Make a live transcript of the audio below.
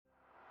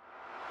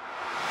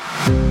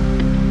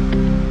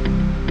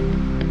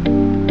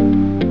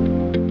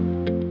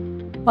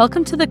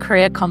Welcome to the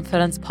Career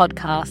Confidence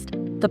Podcast,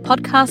 the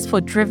podcast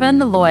for driven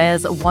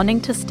lawyers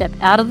wanting to step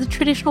out of the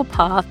traditional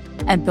path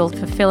and build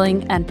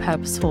fulfilling and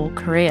purposeful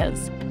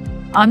careers.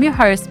 I'm your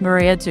host,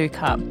 Maria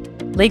Duca,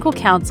 legal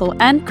counsel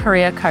and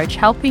career coach,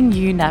 helping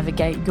you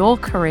navigate your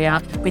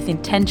career with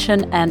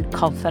intention and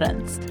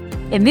confidence.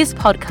 In this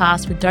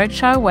podcast, we don't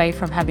shy away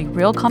from having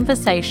real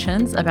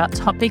conversations about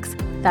topics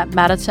that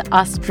matter to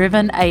us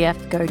driven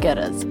AF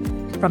go-getters.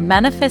 From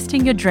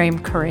manifesting your dream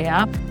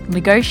career,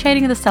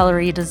 negotiating the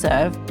salary you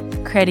deserve,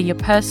 creating your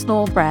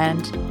personal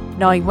brand,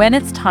 knowing when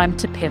it's time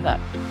to pivot.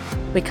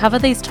 We cover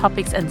these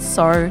topics and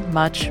so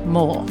much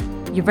more.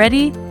 You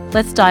ready?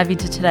 Let's dive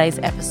into today's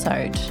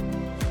episode.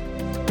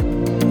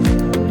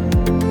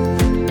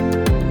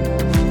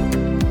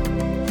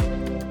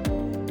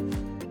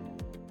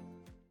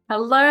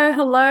 Hello.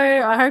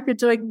 I hope you're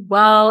doing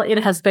well. It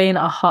has been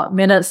a hot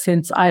minute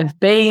since I've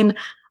been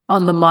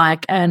on the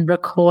mic and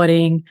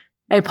recording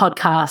a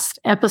podcast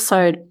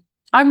episode.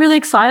 I'm really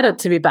excited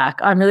to be back.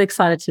 I'm really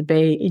excited to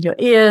be in your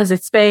ears.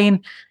 It's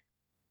been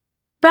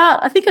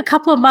about, I think, a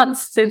couple of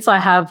months since I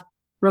have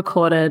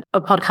recorded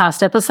a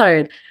podcast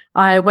episode.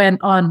 I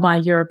went on my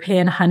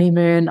European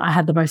honeymoon. I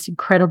had the most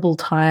incredible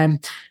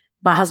time.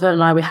 My husband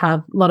and I, we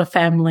have a lot of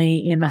family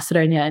in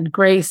Macedonia and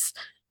Greece.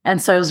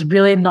 And so it was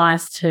really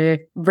nice to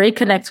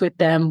reconnect with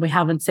them. We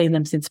haven't seen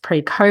them since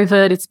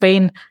pre-COVID. It's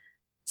been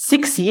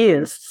 6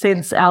 years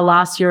since our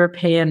last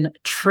European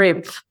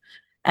trip.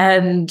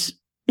 And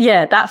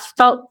yeah, that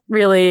felt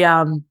really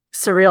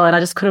surreal. And I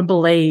just couldn't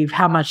believe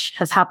how much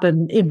has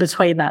happened in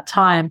between that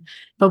time.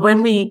 But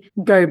when we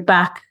go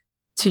back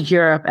to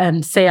Europe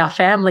and see our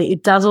family,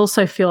 it does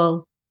also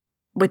feel,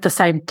 with the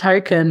same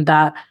token,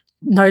 that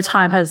no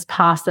time has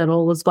passed at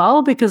all as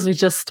well, because we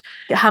just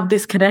have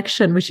this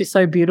connection, which is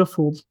so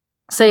beautiful.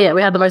 So yeah,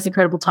 we had the most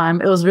incredible time.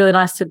 It was really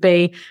nice to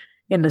be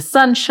in the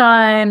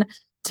sunshine,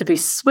 to be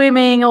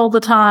swimming all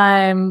the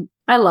time.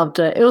 I loved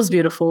it. It was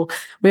beautiful.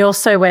 We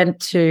also went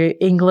to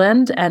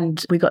England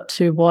and we got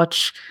to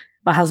watch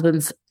my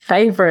husband's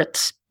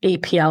favourite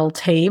EPL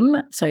team,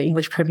 so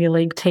English Premier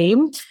League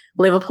team,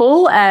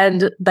 Liverpool,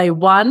 and they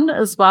won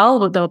as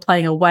well. They were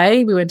playing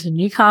away. We went to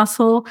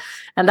Newcastle,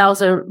 and that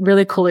was a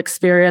really cool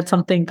experience,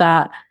 something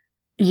that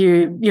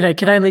you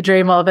can only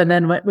dream of. And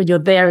then when you're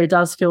there, it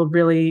does feel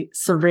really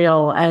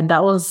surreal. And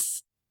that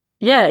was,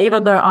 yeah,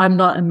 even though I'm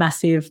not a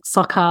massive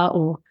soccer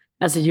or,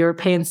 as a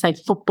European, say,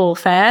 football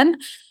fan,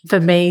 for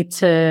me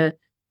to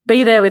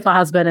be there with my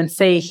husband and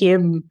see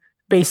him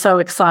be so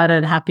excited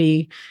and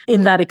happy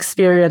in that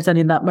experience and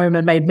in that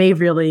moment made me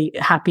really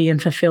happy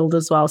and fulfilled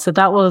as well. So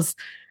that was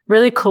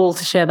really cool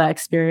to share that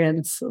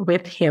experience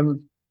with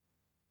him.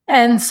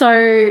 And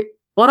so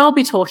what I'll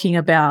be talking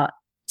about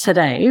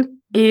today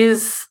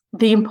is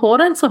the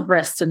importance of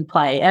rest and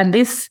play. And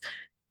this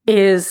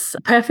is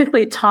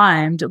perfectly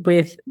timed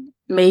with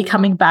me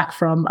coming back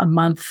from a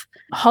month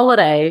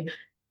holiday,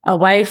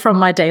 away from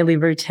my daily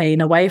routine,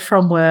 away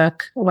from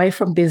work, away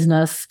from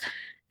business,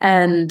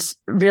 and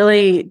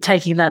really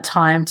taking that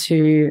time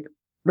to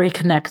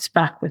reconnect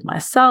back with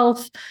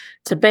myself,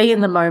 to be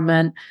in the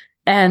moment.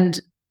 And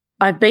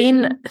I've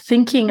been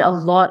thinking a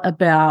lot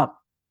about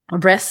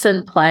rest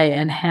and play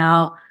and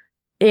how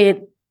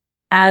it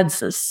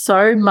adds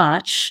so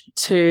much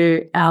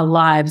to our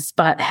lives,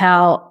 but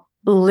how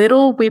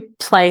little we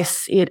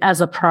place it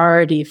as a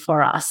priority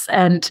for us.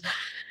 And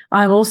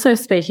I'm also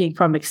speaking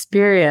from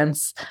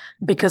experience,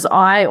 because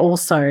I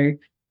also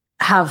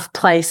have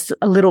placed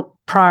a little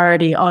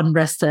priority on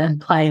rest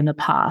and play in the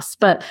past,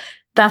 but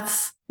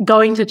that's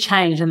going to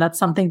change. And that's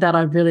something that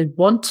I really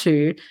want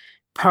to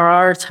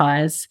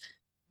prioritize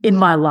in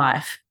my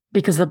life,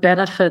 because the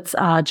benefits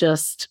are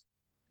just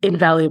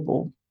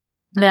invaluable.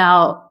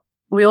 Now,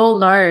 we all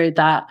know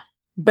that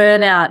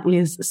burnout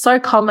is so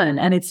common,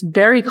 and it's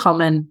very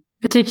common,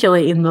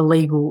 particularly in the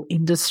legal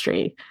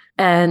industry.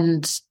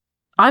 And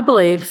I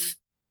believe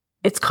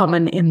it's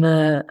common in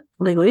the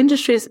legal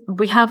industries.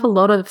 We have a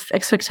lot of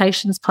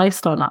expectations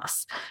placed on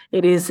us.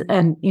 It is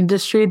an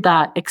industry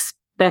that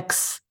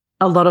expects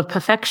a lot of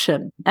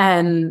perfection.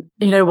 And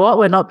you know what?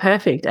 We're not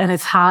perfect. And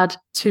it's hard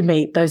to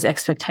meet those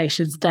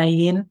expectations day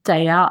in,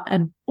 day out.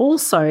 And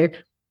also,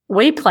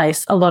 we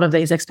place a lot of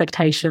these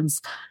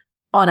expectations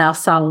on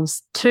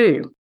ourselves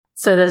too.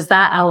 So there's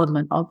that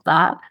element of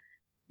that.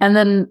 And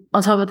then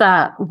on top of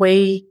that,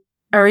 we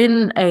are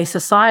in a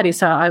society.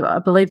 So I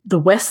believe the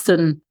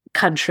Western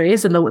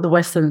countries and the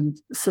Western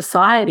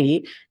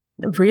society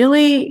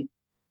really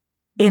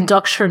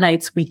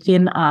indoctrinates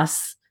within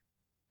us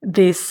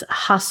this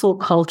hustle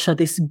culture,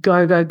 this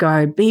go, go,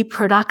 go, be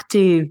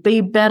productive, be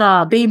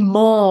better, be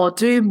more,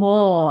 do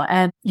more.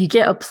 And you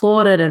get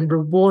applauded and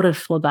rewarded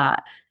for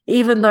that,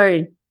 even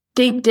though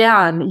deep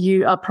down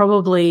you are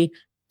probably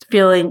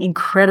feeling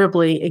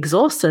incredibly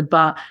exhausted.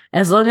 But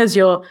as long as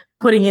you're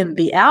putting in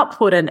the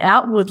output and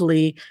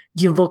outwardly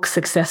you look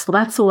successful,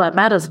 that's all that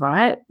matters,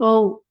 right?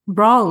 Well,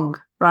 wrong,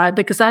 right?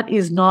 Because that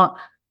is not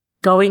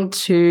going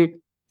to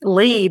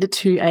lead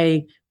to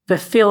a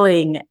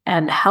fulfilling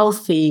and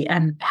healthy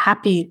and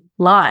happy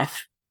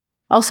life.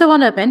 I also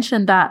want to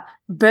mention that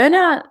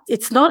burnout,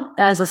 it's not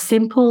as a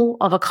simple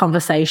of a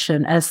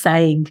conversation as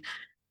saying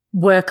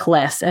work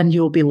less and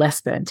you'll be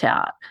less burnt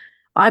out.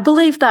 I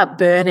believe that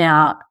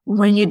burnout,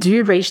 when you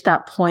do reach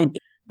that point,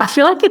 I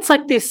feel like it's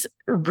like this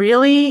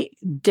really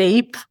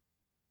deep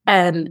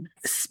and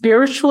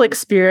spiritual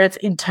experience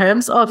in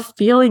terms of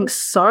feeling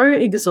so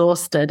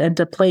exhausted and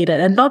depleted,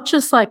 and not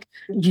just like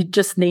you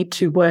just need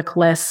to work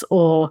less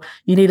or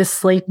you need to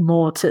sleep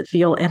more to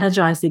feel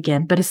energized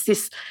again, but it's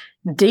this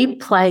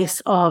deep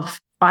place of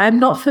I'm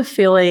not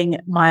fulfilling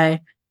my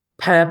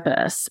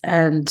purpose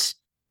and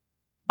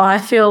I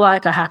feel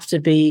like I have to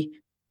be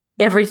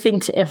everything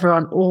to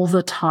everyone all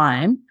the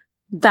time.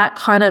 That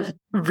kind of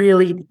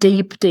really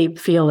deep, deep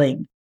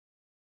feeling.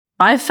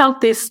 I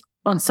felt this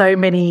on so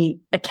many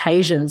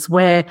occasions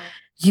where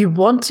you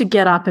want to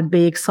get up and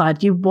be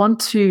excited. You want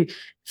to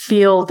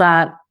feel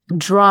that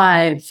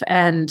drive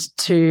and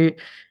to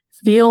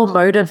feel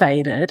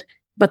motivated,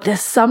 but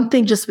there's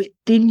something just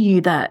within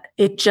you that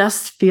it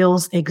just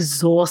feels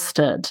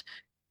exhausted.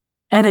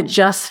 And it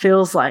just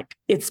feels like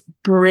it's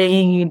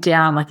bringing you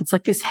down. Like it's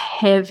like this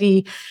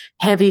heavy,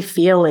 heavy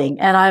feeling.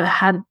 And I've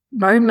had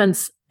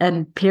moments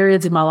and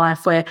periods in my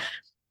life where,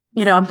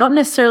 I'm not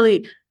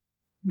necessarily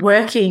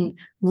working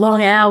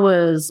long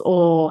hours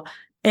or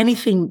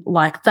anything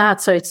like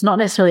that. So it's not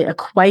necessarily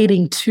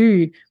equating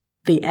to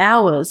the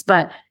hours.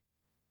 But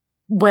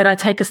when I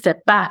take a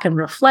step back and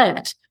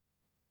reflect,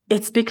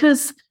 it's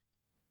because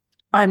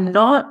I'm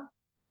not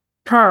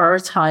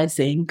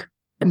prioritizing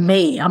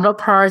me. I'm not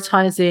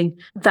prioritizing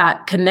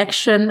that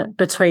connection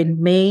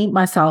between me,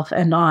 myself,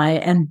 and I,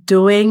 and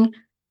doing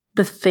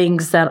the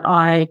things that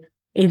I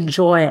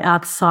enjoy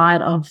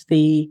outside of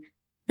the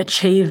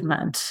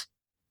achievement,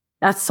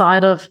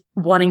 outside of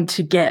wanting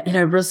to get,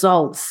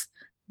 results.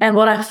 And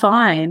what I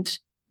find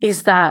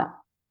is that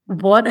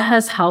what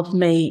has helped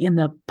me in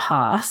the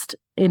past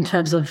in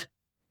terms of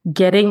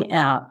getting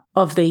out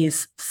of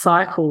these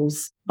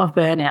cycles of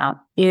burnout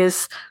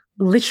is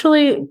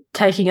literally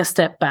taking a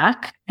step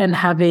back and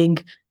having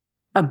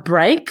a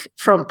break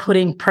from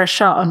putting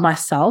pressure on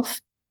myself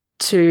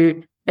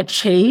to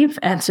achieve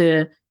and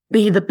to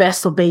be the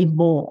best or be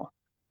more.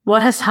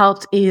 What has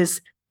helped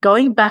is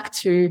going back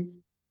to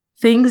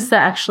things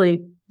that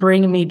actually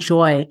bring me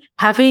joy,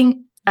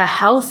 having a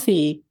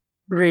healthy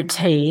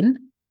routine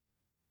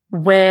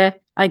where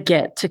I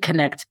get to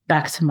connect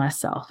back to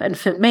myself. And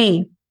for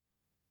me,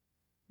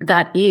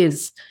 that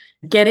is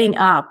getting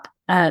up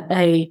at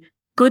a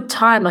good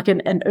time, like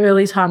an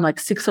early time, like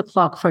 6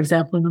 o'clock, for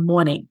example, in the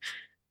morning,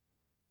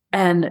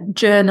 and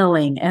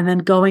journaling, and then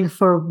going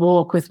for a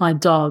walk with my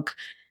dog,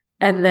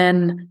 and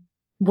then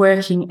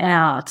working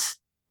out,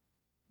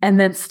 and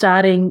then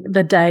starting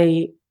the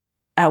day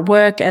at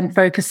work and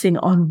focusing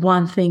on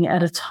one thing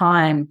at a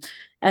time,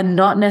 and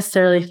not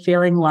necessarily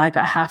feeling like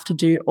I have to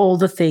do all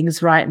the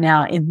things right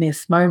now in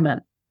this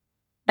moment.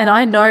 And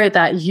I know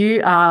that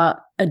you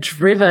are a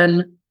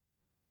driven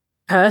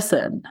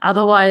person.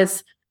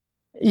 Otherwise,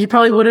 you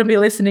probably wouldn't be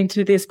listening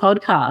to this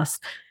podcast.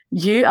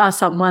 You are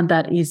someone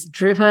that is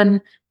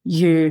driven.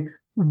 You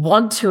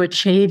want to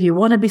achieve. You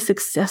want to be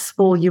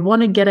successful. You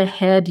want to get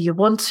ahead. You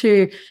want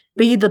to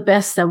be the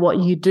best at what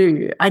you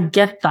do. I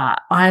get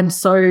that. I am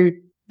so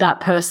that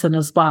person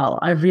as well.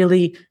 I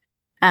really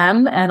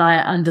am, and I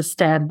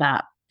understand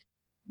that.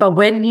 But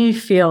when you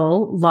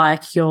feel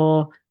like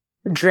you're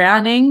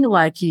drowning,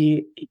 like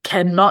you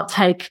cannot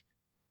take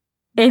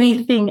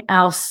anything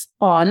else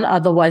on,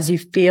 otherwise you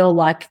feel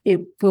like it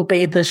will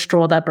be the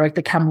straw that broke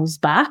the camel's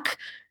back,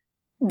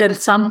 then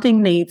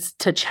something needs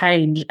to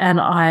change. And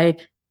I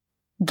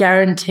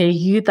guarantee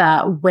you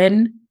that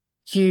when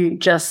you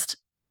just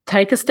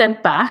take a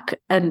step back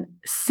and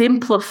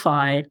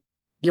simplify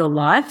your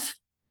life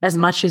as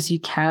much as you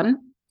can,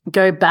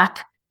 go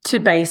back to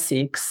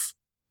basics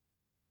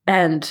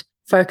and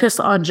focus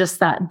on just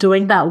that,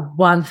 doing that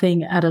one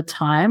thing at a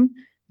time,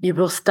 you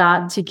will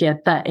start to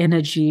get that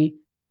energy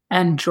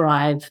and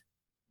drive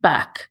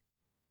back.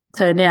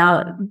 So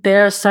now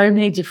there are so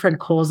many different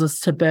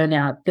causes to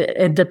burnout,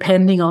 and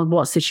depending on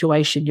what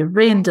situation you're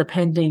in,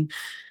 depending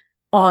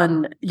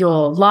on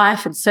your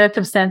life and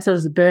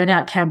circumstances,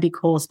 burnout can be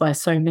caused by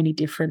so many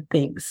different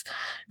things.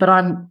 But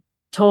I'm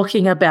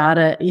talking about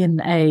it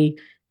in a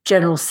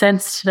general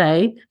sense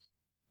today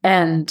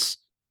and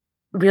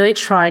really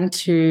trying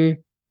to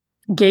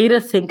get you to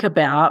think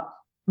about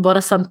what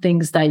are some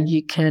things that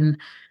you can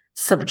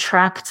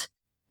subtract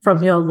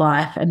from your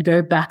life and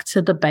go back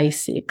to the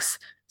basics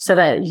so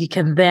that you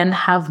can then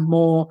have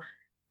more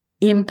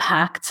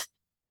impact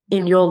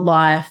in your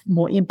life,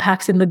 more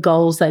impact in the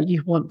goals that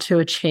you want to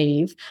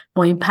achieve,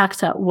 more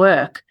impact at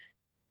work.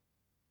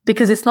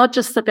 Because it's not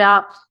just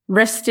about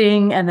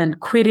resting and then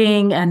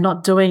quitting and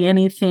not doing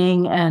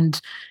anything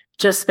and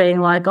just being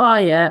like, oh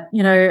yeah,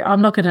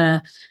 I'm not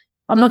gonna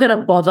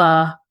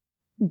bother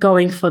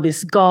going for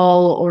this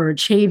goal or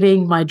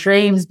achieving my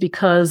dreams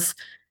because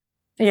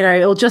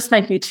it'll just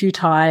make me too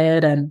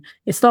tired and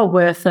it's not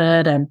worth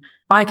it and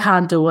I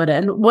can't do it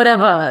and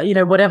whatever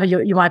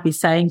you might be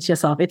saying to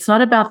yourself. It's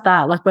not about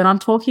that. Like when I'm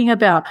talking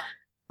about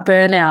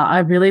burnout, I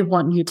really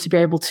want you to be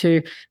able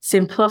to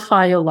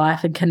simplify your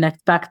life and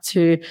connect back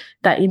to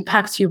that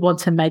impact you want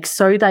to make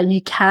so that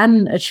you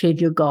can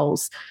achieve your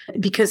goals,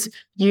 because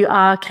you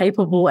are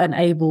capable and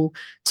able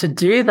to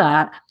do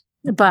that.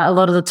 But a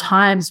lot of the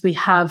times we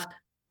have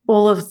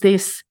all of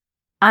this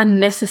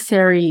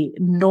unnecessary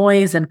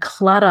noise and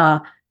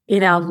clutter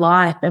in our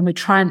life, and we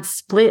try and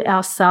split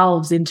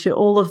ourselves into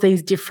all of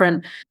these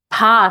different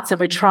parts,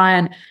 and we try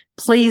and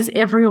please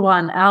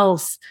everyone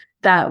else,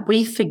 that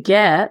we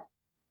forget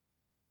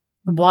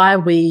why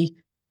we,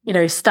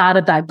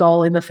 started that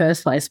goal in the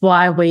first place,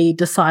 why we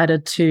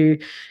decided to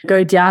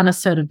go down a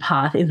certain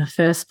path in the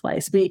first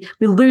place. We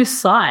lose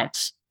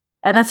sight,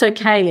 and that's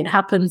okay. It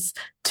happens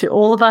to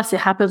all of us. It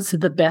happens to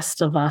the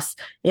best of us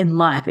in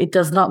life. It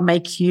does not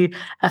make you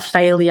a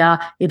failure.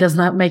 It does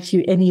not make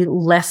you any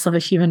less of a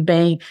human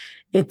being.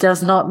 It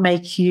does not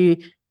make you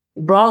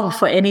wrong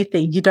for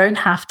anything. You don't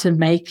have to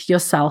make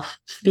yourself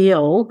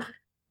feel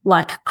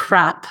like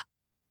crap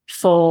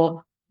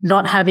for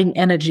not having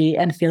energy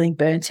and feeling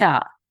burnt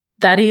out.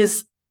 That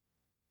is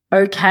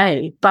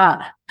okay.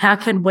 But how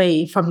can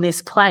we, from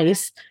this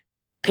place,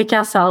 pick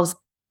ourselves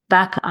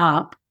back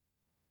up,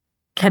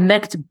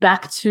 connect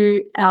back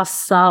to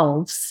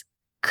ourselves,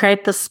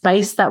 create the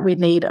space that we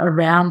need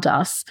around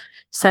us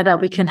so that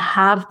we can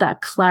have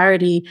that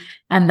clarity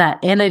and that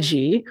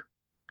energy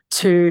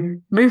to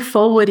move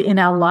forward in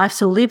our life,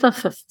 to live a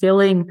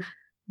fulfilling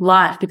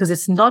life? Because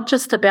it's not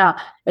just about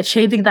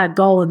achieving that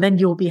goal and then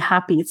you'll be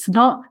happy. It's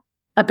not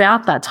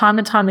about that. Time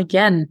and time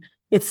again,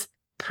 it's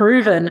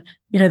proven,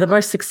 the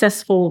most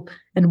successful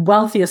and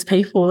wealthiest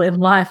people in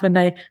life, when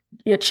they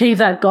achieve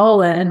that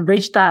goal and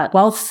reach that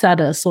wealth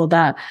status or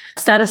that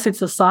status in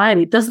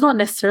society, it does not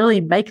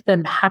necessarily make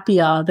them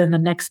happier than the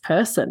next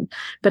person,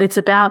 but it's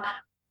about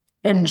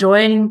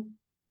enjoying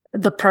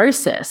the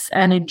process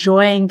and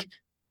enjoying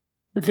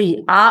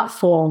the art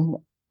form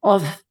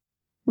of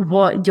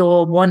what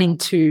you're wanting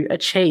to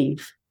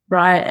achieve,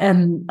 right?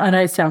 And I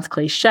know it sounds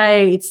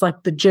cliche. It's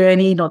like the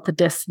journey, not the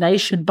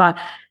destination, but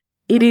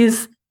it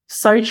is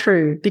so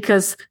true,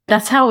 because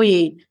that's how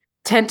we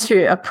tend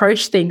to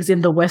approach things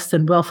in the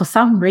Western world. For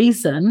some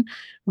reason,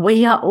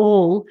 we are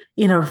all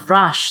in a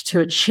rush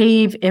to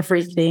achieve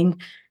everything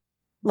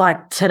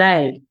like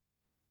today.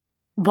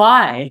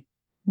 Why?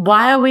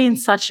 Why are we in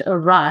such a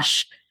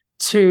rush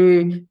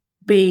to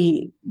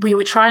we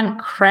would try and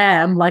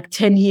cram like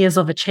 10 years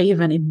of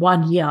achievement in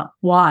 1 year?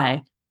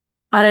 Why?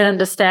 I don't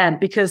understand,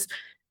 because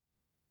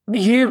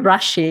you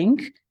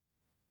rushing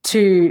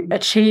to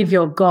achieve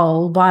your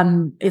goal,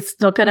 one, it's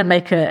not going to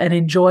make an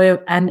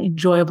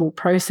enjoyable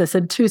process.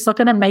 And two, it's not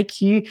going to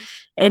make you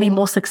any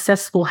more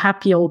successful,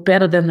 happier, or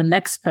better than the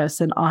next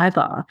person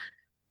either.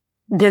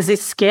 There's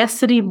this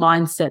scarcity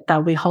mindset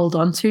that we hold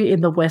on to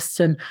in the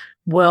Western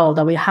world,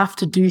 that we have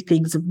to do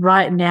things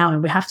right now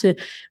and we have to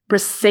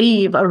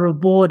receive a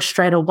reward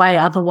straight away.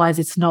 Otherwise,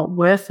 it's not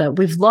worth it.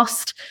 We've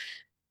lost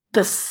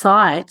the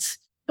sight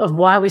of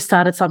why we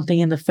started something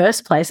in the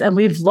first place. And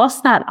we've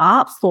lost that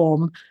art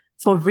form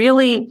for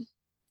really,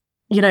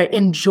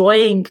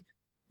 enjoying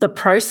the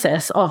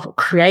process of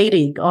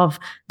creating, of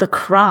the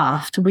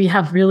craft. We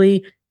have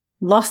really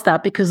lost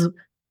that because,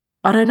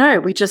 I don't know,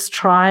 we just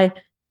try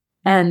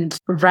and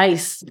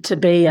race to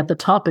be at the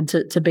top and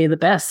to be the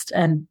best.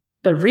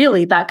 But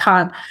really that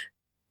can't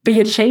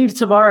be achieved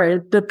tomorrow.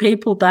 The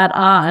people that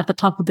are at the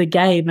top of the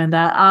game and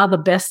that are the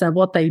best at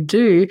what they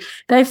do,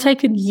 they've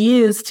taken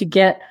years to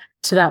get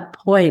to that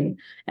point.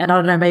 And I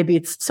don't know, maybe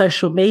it's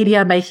social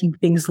media making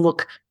things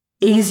look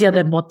easier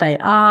than what they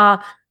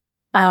are,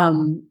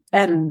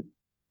 and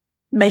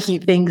making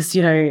things,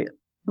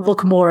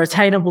 look more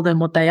attainable than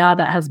what they are,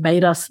 that has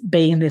made us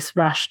be in this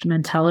rushed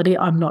mentality.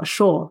 I'm not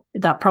sure.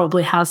 That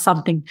probably has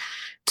something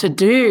to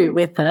do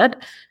with it.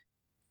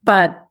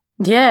 But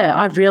yeah,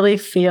 I really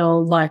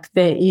feel like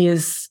there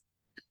is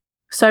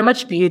so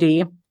much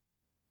beauty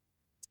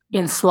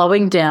in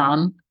slowing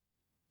down,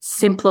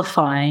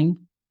 simplifying,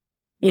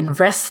 in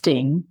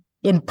resting,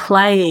 in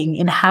playing,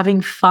 in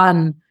having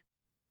fun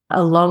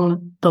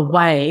along the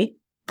way,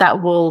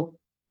 that will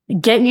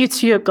get you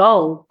to your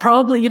goal.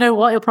 Probably,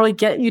 it'll probably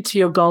get you to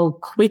your goal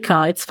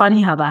quicker. It's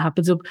funny how that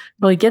happens. It'll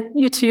probably get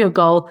you to your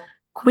goal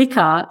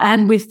quicker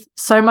and with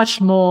so much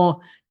more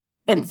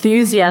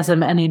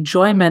enthusiasm and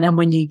enjoyment. And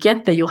when you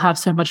get there, you'll have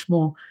so much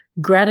more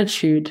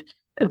gratitude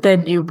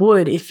than you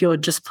would if you're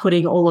just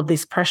putting all of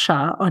this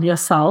pressure on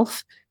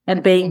yourself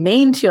and being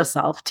mean to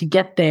yourself to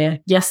get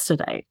there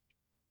yesterday.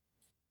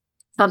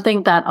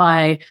 Something that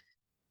I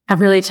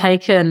have really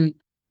taken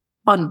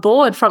on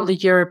board from the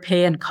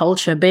European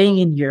culture, being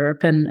in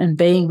Europe and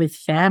being with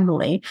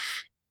family.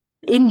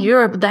 In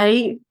Europe,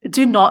 they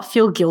do not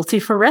feel guilty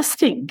for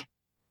resting.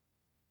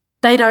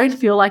 They don't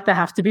feel like they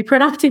have to be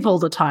productive all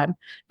the time.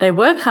 They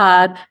work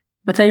hard,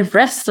 but they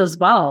rest as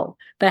well.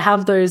 They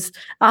have those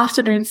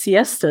afternoon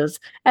siestas,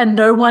 and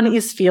no one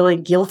is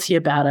feeling guilty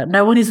about it.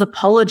 No one is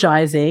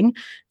apologizing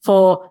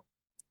for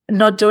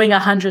not doing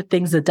 100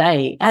 things a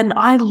day. And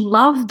I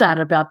love that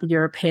about the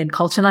European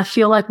culture. And I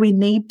feel like we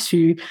need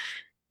to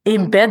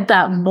embed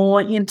that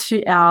more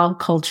into our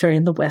culture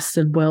in the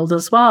Western world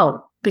as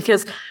well.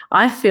 Because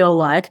I feel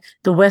like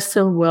the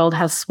Western world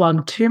has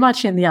swung too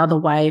much in the other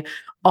way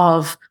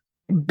of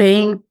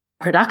being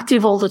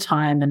productive all the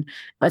time and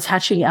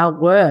attaching our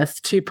worth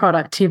to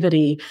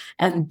productivity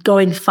and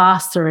going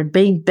faster and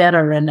being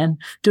better and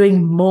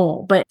doing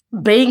more. But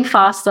being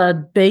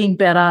faster, being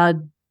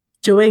better,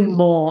 doing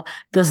more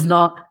does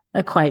not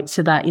equate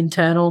to that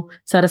internal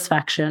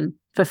satisfaction,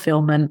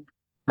 fulfillment,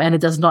 and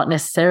it does not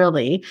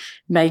necessarily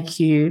make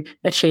you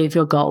achieve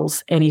your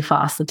goals any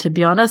faster, to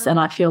be honest. And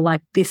I feel like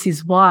this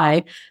is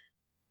why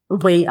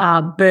we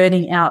are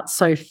burning out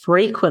so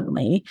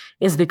frequently,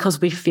 is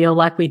because we feel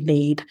like we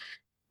need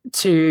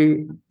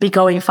to be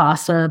going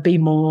faster, be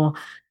more,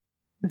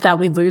 that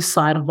we lose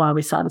sight of why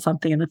we started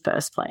something in the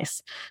first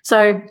place.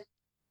 So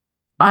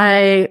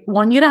I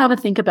want you to have a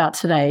think about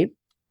today,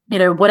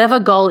 whatever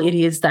goal it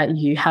is that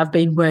you have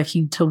been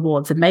working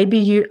towards, and maybe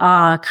you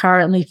are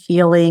currently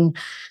feeling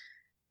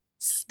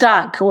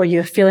stuck, or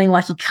you're feeling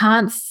like you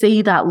can't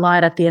see that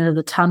light at the end of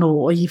the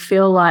tunnel, or you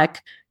feel like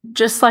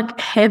just like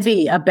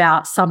heavy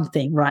about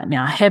something right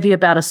now, heavy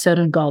about a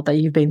certain goal that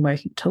you've been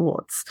working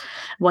towards.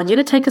 I want you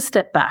to take a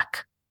step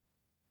back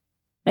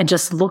and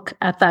just look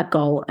at that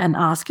goal and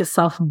ask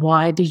yourself,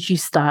 why did you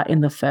start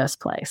in the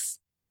first place?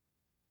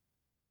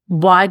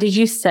 Why did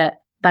you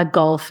set that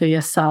goal for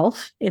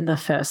yourself in the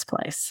first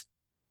place?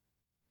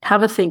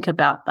 Have a think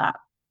about that.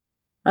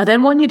 I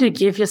then want you to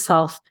give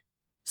yourself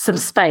some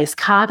space,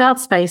 carve out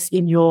space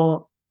in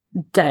your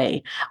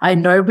day. I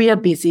know we are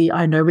busy.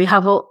 I know we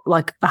have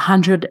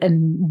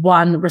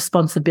 101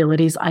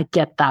 responsibilities. I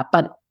get that.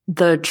 But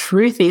the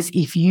truth is,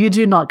 if you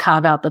do not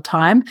carve out the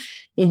time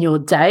in your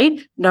day,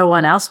 no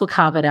one else will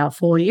carve it out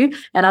for you,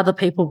 and other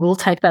people will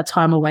take that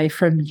time away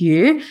from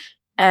you,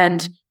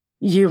 and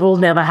you will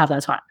never have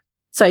that time.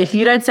 So if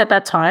you don't set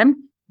that time,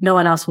 no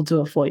one else will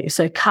do it for you.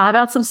 So carve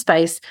out some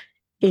space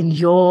in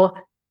your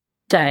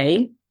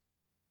day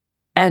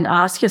and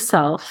ask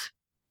yourself,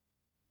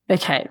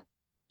 okay,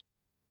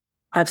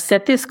 I've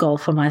set this goal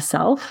for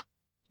myself.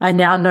 I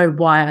now know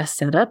why I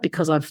set it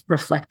because I've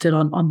reflected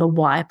on the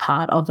why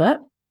part of it.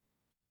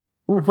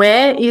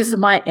 Where is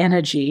my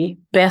energy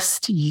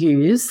best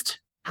used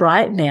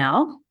right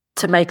now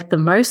to make the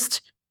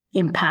most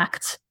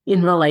impact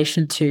in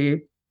relation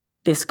to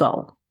this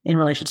goal, in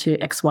relation to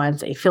X, Y, and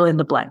Z? Fill in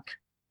the blank.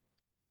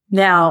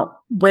 Now,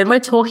 when we're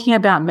talking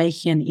about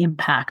making an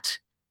impact,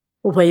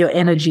 where your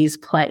energy is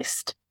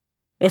placed,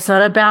 it's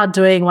not about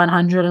doing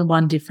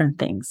 101 different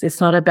things. It's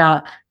not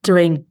about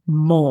doing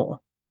more.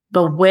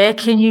 But where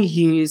can you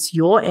use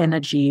your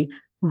energy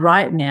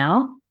right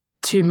now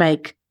to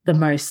make the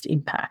most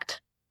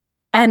impact?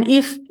 And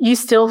if you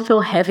still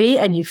feel heavy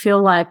and you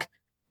feel like,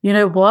 you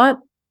know what,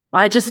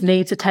 I just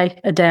need to take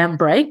a damn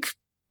break,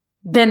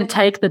 then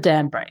take the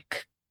damn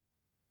break.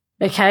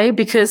 Okay?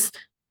 Because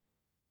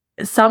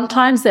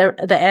sometimes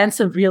the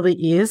answer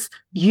really is,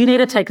 you need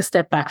to take a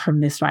step back from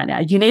this right now.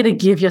 You need to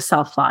give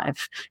yourself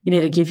 5. You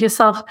need to give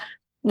yourself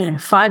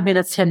 5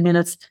 minutes, 10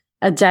 minutes,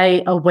 a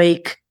day, a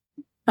week,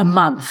 a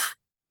month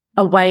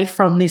away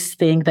from this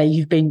thing that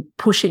you've been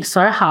pushing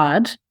so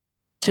hard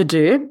to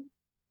do.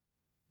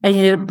 And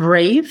you need to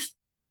breathe,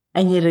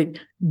 and you need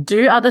to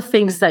do other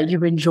things that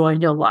you enjoy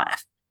in your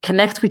life.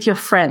 Connect with your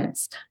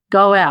friends,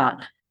 go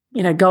out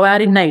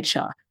in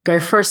nature, go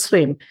for a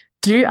swim,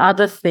 do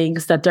other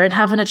things that don't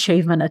have an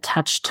achievement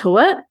attached to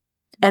it,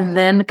 and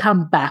then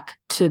come back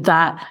to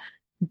that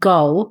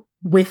goal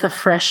with a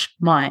fresh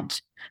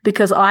mind.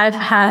 Because I've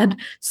had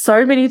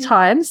so many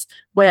times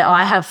where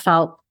I have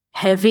felt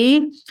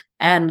heavy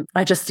and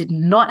I just did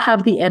not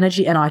have the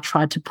energy, and I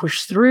tried to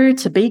push through,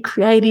 to be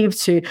creative,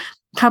 to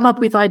come up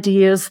with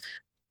ideas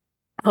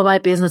for my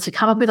business, to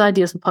come up with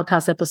ideas for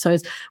podcast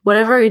episodes,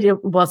 whatever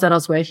it was that I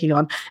was working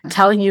on. I'm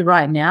telling you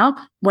right now,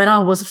 when I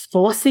was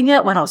forcing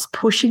it, when I was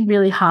pushing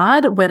really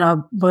hard,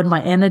 when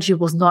my energy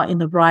was not in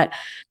the right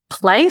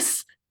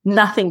place,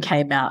 nothing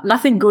came out.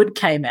 Nothing good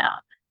came out.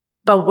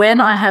 But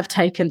when I have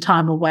taken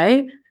time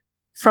away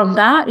from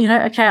that,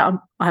 okay,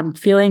 I'm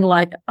feeling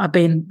like I've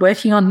been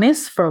working on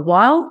this for a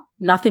while.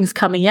 Nothing's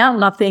coming out,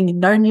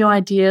 no new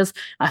ideas.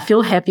 I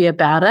feel happy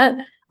about it.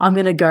 I'm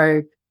going to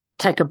go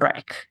take a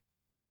break.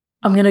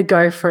 I'm going to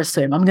go for a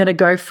swim. I'm going to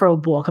go for a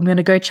walk. I'm going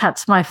to go chat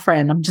to my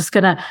friend. I'm just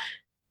going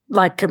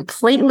to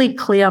completely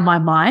clear my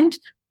mind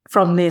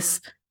from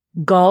this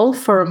goal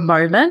for a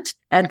moment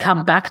and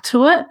come back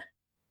to it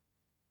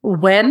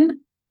when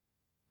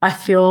I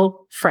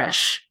feel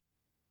fresh.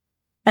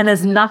 And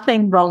there's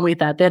nothing wrong with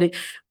that.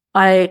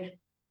 I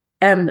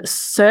am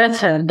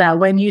certain that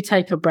when you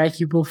take a break,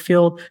 you will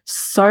feel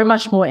so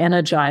much more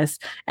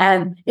energized,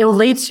 and it will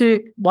lead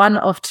to one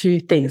of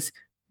two things.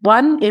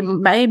 One, it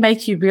may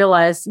make you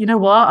realize, you know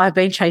what, I've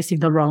been chasing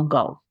the wrong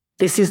goal.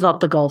 This is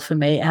not the goal for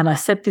me. And I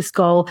set this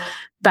goal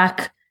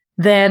back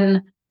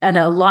then and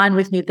it aligned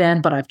with me then,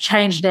 but I've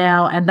changed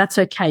now, and that's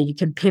okay. You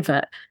can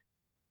pivot.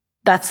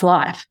 That's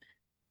life.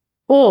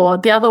 Or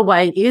the other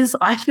way is,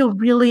 I feel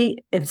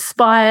really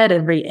inspired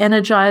and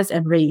re-energized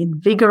and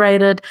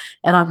reinvigorated,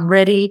 and I'm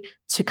ready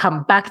to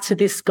come back to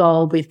this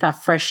goal with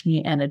that fresh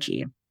new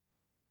energy.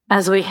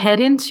 As we head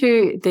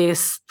into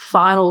this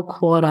final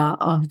quarter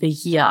of the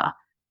year,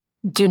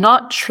 do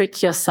not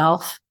trick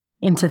yourself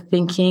into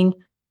thinking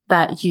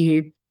that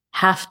you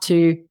have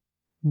to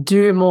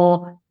do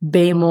more,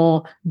 be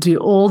more, do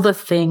all the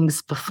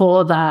things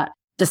before that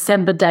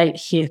December date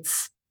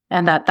hits,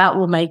 and that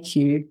will make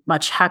you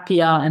much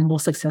happier and more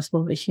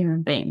successful as a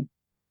human being.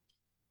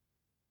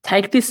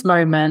 Take this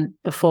moment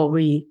before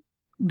we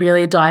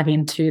really dive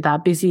into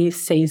that busy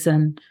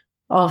season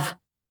of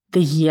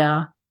the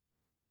year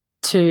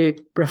to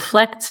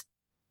reflect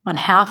on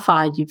how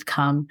far you've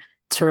come,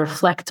 to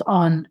reflect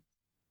on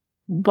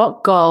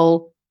what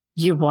goal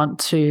you want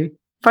to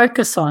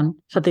focus on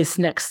for this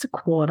next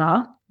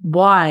quarter,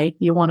 why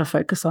you want to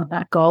focus on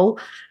that goal,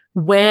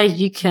 where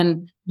you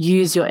can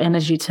use your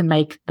energy to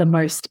make the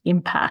most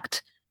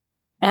impact,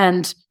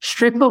 and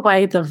strip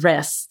away the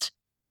rest.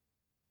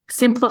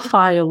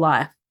 Simplify your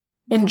life.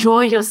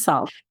 Enjoy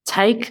yourself.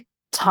 Take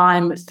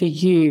time for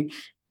you.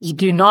 You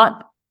do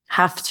not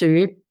have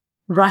to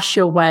rush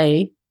your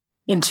way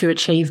into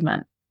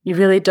achievement. You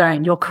really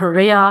don't. Your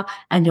career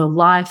and your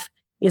life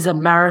is a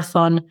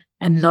marathon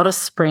and not a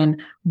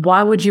sprint.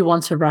 Why would you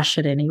want to rush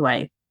it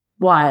anyway?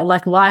 Why?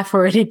 Like, life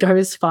already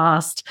goes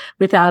fast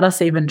without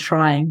us even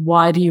trying.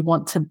 Why do you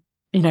want to,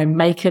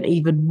 make it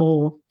even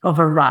more of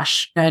a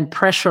rush and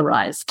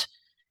pressurized?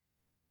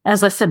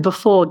 As I said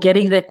before,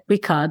 getting there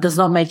quicker does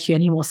not make you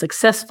any more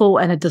successful,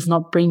 and it does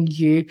not bring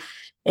you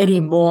any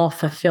more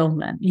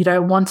fulfillment. You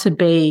don't want to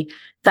be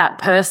that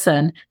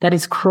person that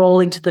is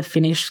crawling to the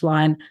finish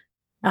line,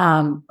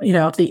 of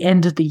the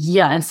end of the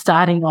year and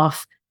starting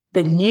off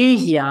the new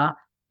year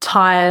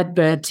tired,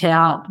 burnt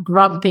out,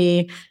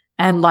 grumpy,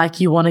 and like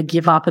you want to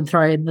give up and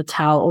throw in the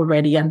towel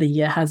already, and the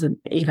year hasn't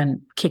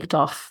even kicked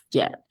off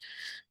yet.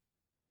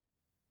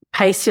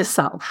 Pace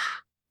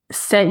yourself.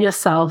 Set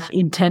yourself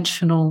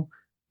intentional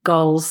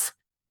goals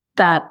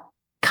that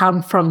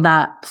come from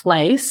that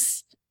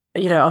place,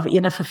 of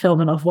inner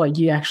fulfillment of what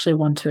you actually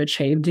want to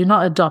achieve. Do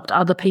not adopt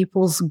other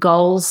people's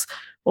goals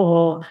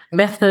or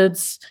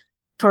methods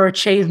for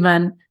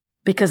achievement,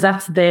 because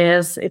that's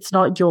theirs. It's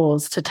not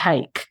yours to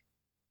take.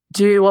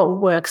 Do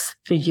what works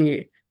for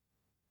you.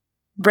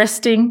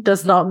 Resting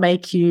does not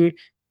make you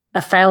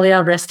a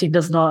failure. Resting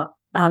is not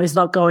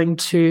going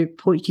to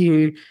put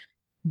you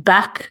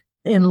back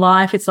in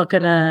life. It's not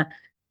going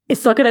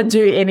to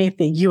do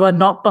anything. You are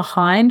not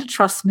behind.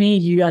 Trust me,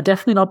 you are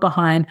definitely not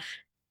behind.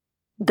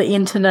 The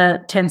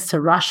internet tends to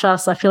rush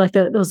us. I feel like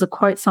there was a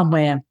quote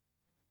somewhere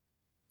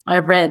I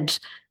read,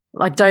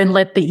 like, don't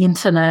let the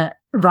internet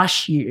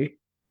rush you,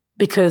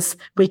 because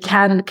we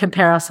can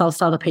compare ourselves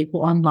to other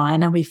people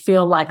online and we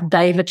feel like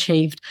they've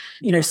achieved,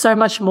 so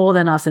much more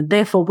than us, and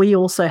therefore we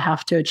also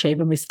have to achieve,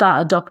 and we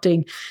start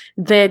adopting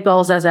their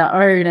goals as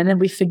our own, and then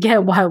we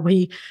forget why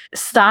we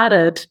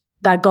started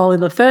that goal in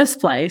the first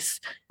place,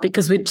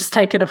 because we'd just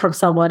taken it from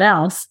someone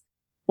else,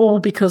 or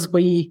because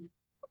we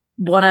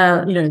want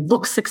to,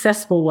 look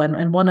successful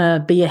and want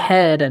to be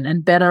ahead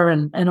and better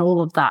and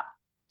all of that.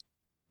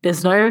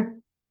 If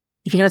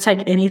you're going to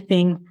take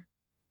anything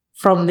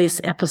from this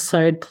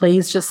episode,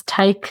 please just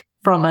take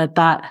from it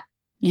that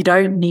you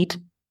don't need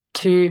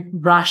to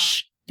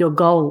rush your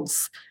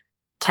goals.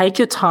 Take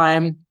your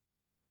time,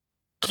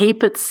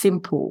 keep it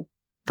simple.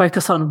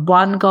 Focus on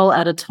one goal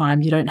at a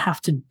time. You don't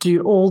have to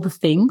do all the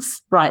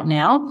things right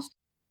now.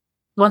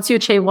 Once you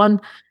achieve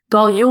one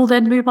goal, you will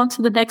then move on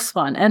to the next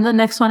one and the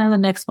next one and the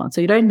next one. So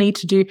you don't need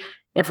to do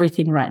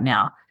everything right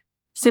now.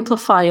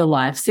 Simplify your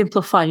life,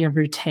 simplify your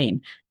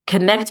routine,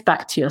 connect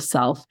back to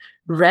yourself,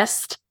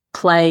 rest,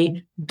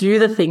 play, do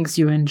the things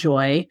you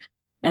enjoy.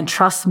 And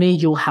trust me,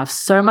 you'll have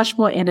so much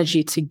more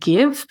energy to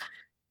give,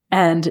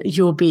 and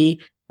you'll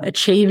be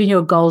achieving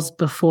your goals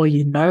before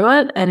you know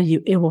it, and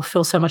it will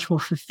feel so much more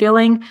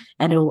fulfilling,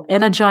 and it will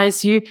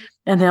energize you,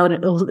 and then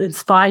it will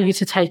inspire you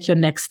to take your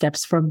next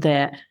steps from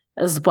there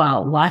as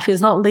well. Life is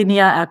not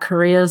linear. Our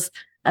careers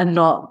are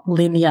not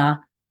linear.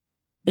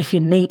 If you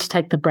need to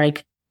take the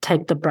break,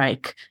 take the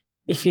break.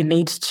 If you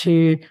need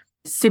to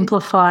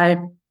simplify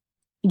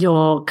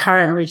your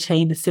current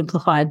routine,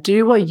 simplify,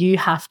 do what you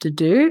have to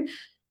do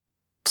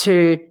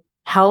to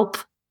help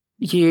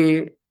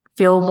you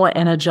feel more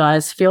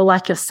energized, feel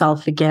like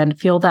yourself again,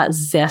 feel that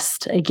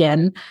zest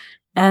again,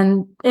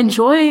 and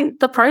enjoy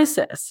the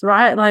process,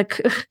 right?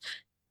 Like,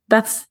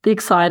 that's the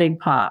exciting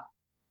part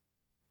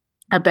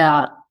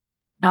about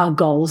our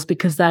goals,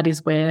 because that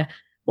is where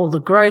all the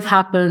growth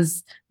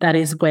happens. That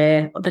is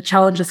where the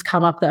challenges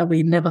come up that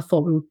we never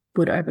thought we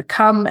would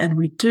overcome, and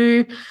we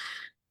do.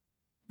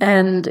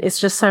 And it's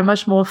just so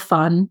much more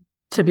fun,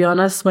 to be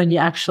honest, when you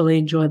actually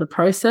enjoy the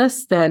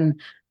process than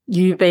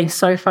you being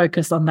so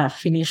focused on that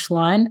finish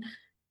line.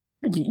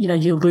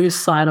 You lose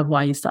sight of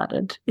why you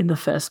started in the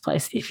first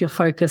place if your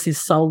focus is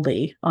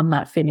solely on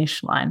that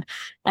finish line.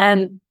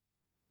 And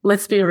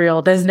let's be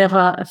real, there's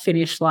never a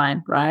finish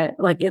line, right?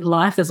 Like, in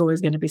life, there's always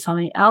going to be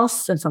something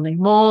else and something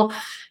more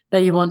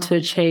that you want to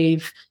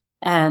achieve.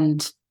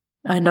 And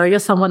I know you're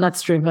someone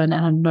that's driven,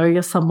 and I know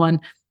you're someone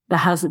that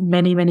has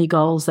many, many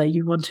goals that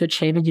you want to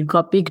achieve and you've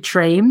got big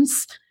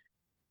dreams,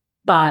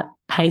 but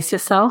pace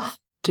yourself.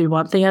 Do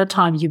one thing at a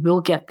time. You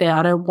will get there.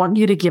 I don't want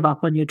you to give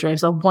up on your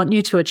dreams. I want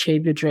you to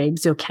achieve your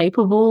dreams. You're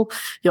capable,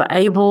 you're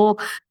able,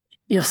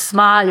 you're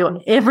smart, you're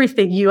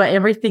everything. You are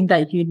everything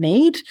that you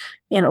need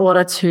in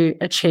order to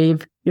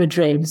achieve your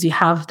dreams. You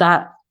have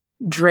that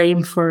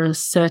dream for a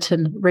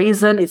certain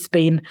reason. It's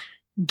been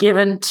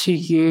given to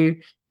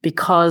you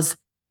because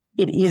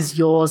it is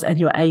yours and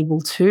you're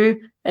able to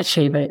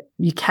achieve it.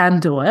 You can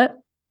do it,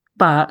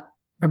 but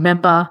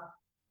remember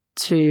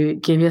to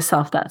give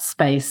yourself that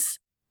space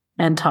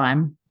and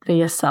time for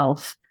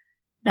yourself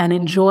and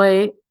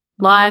enjoy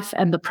life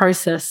and the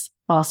process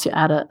whilst you're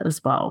at it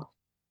as well.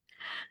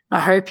 I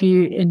hope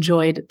you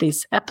enjoyed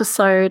this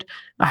episode.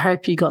 I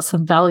hope you got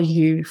some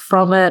value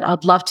from it.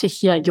 I'd love to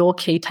hear your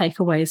key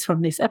takeaways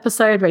from this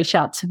episode. Reach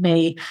out to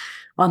me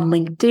on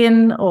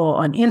LinkedIn or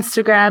on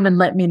Instagram and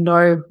let me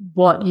know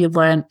what you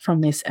learned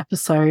from this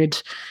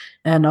episode.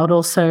 And I'd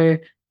also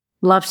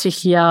love to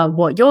hear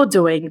what you're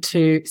doing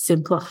to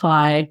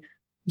simplify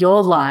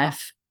your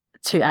life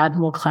to add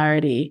more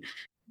clarity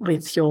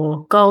with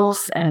your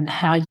goals and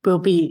how you will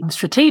be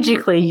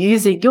strategically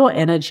using your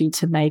energy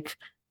to make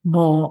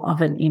more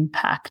of an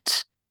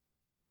impact.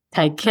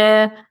 Take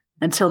care.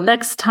 Until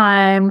next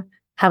time,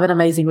 have an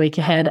amazing week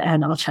ahead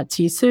and I'll chat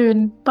to you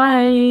soon.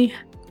 Bye.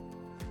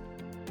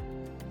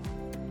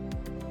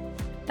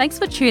 Thanks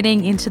for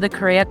tuning into the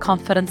Career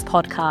Confidence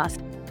Podcast.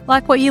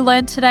 Like what you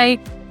learned today,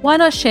 why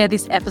not share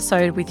this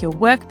episode with your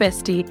work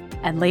bestie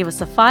and leave us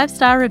a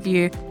 5-star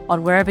review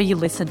on wherever you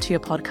listen to your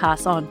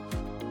podcast on.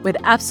 We'd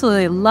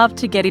absolutely love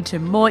to get into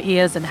more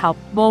ears and help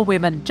more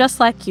women just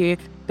like you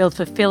build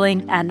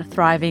fulfilling and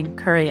thriving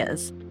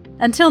careers.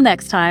 Until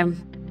next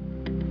time.